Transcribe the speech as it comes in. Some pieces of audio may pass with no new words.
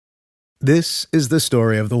This is the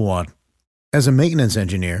story of the one. As a maintenance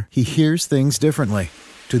engineer, he hears things differently.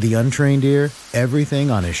 To the untrained ear,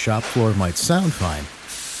 everything on his shop floor might sound fine,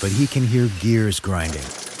 but he can hear gears grinding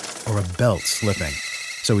or a belt slipping.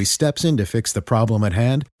 So he steps in to fix the problem at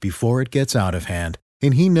hand before it gets out of hand.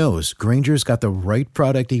 And he knows Grainger's got the right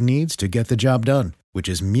product he needs to get the job done, which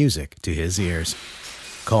is music to his ears.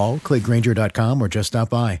 Call, click Grainger.com, or just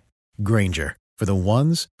stop by. Grainger, for the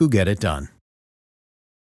ones who get it done.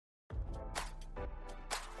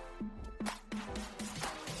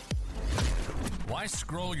 Why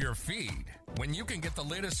scroll your feed when you can get the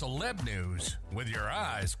latest celeb news with your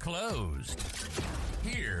eyes closed?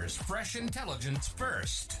 Here's fresh intelligence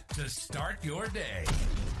first to start your day.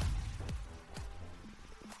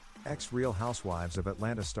 Ex-Real Housewives of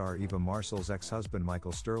Atlanta star Eva Marcille's ex-husband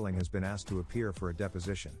Michael Sterling has been asked to appear for a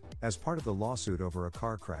deposition as part of the lawsuit over a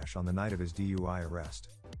car crash on the night of his DUI arrest.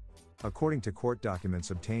 According to court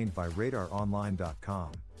documents obtained by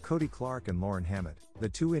RadarOnline.com, Cody Clark and Lauren Hammett, the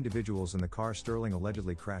two individuals in the car Sterling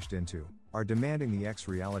allegedly crashed into, are demanding the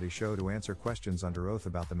ex-reality show to answer questions under oath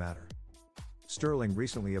about the matter. Sterling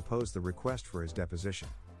recently opposed the request for his deposition.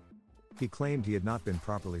 He claimed he had not been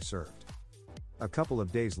properly served. A couple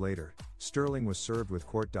of days later, Sterling was served with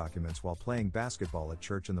court documents while playing basketball at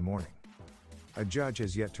church in the morning. A judge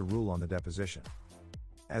has yet to rule on the deposition.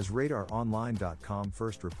 As RadarOnline.com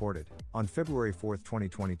first reported, on February 4,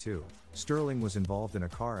 2022, Sterling was involved in a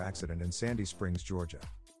car accident in Sandy Springs, Georgia.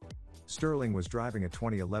 Sterling was driving a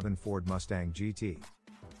 2011 Ford Mustang GT.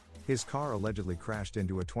 His car allegedly crashed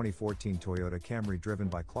into a 2014 Toyota Camry driven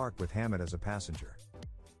by Clark with Hammett as a passenger.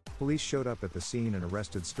 Police showed up at the scene and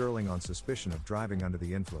arrested Sterling on suspicion of driving under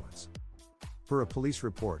the influence. Per a police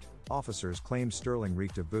report, officers claimed Sterling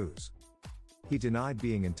reeked of booze. He denied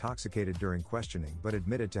being intoxicated during questioning but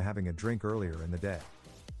admitted to having a drink earlier in the day.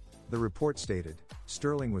 The report stated,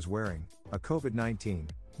 Sterling was wearing a COVID-19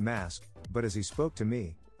 mask, but as he spoke to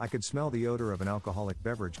me, I could smell the odor of an alcoholic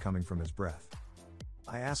beverage coming from his breath.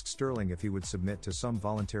 I asked Sterling if he would submit to some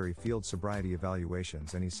voluntary field sobriety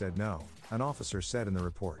evaluations and he said no, an officer said in the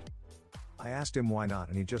report. I asked him why not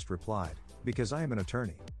and he just replied, because I am an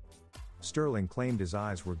attorney. Sterling claimed his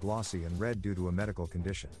eyes were glossy and red due to a medical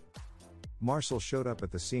condition. Marcille showed up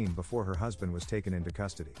at the scene before her husband was taken into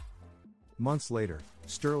custody. Months later,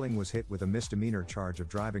 Sterling was hit with a misdemeanor charge of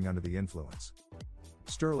driving under the influence.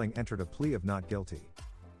 Sterling entered a plea of not guilty.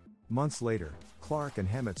 Months later, Clark and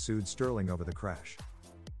Hammett sued Sterling over the crash.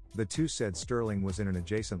 The two said Sterling was in an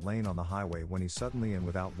adjacent lane on the highway when he suddenly and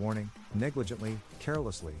without warning, negligently,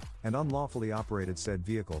 carelessly, and unlawfully operated said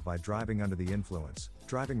vehicle by driving under the influence,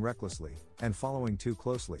 driving recklessly, and following too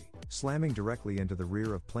closely, slamming directly into the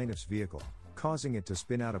rear of plaintiff's vehicle, causing it to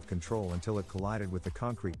spin out of control until it collided with the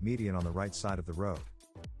concrete median on the right side of the road.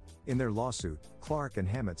 In their lawsuit, Clark and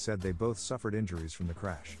Hammett said they both suffered injuries from the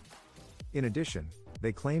crash. In addition,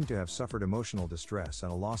 they claimed to have suffered emotional distress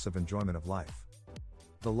and a loss of enjoyment of life.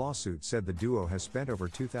 The lawsuit said the duo has spent over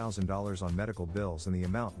 $2,000 on medical bills and the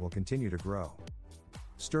amount will continue to grow.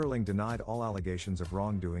 Sterling denied all allegations of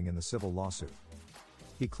wrongdoing in the civil lawsuit.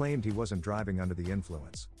 He claimed he wasn't driving under the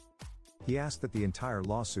influence. He asked that the entire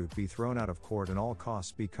lawsuit be thrown out of court and all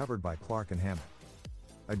costs be covered by Clark and Hammett.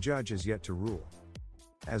 A judge is yet to rule.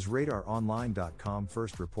 As RadarOnline.com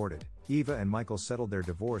first reported, Eva and Michael settled their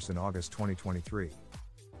divorce in August 2023.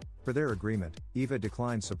 For their agreement, Eva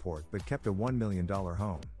declined support but kept a $1 million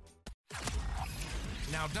home.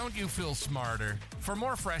 Now don't you feel smarter? For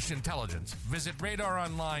more fresh intelligence, visit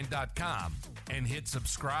RadarOnline.com and hit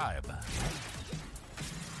subscribe.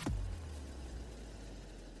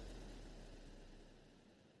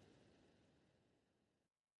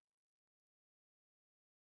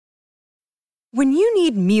 When you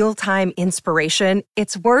need mealtime inspiration,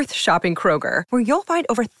 it's worth shopping Kroger, where you'll find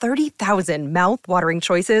over 30,000 mouth-watering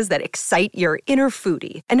choices that excite your inner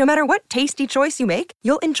foodie. And no matter what tasty choice you make,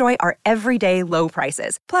 you'll enjoy our everyday low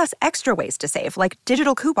prices, plus extra ways to save, like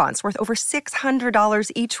digital coupons worth over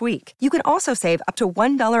 $600 each week. You can also save up to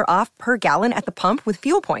 $1 off per gallon at the pump with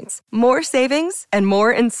fuel points. More savings and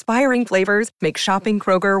more inspiring flavors make shopping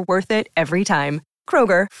Kroger worth it every time.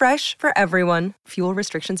 Kroger, fresh for everyone. Fuel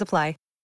restrictions apply.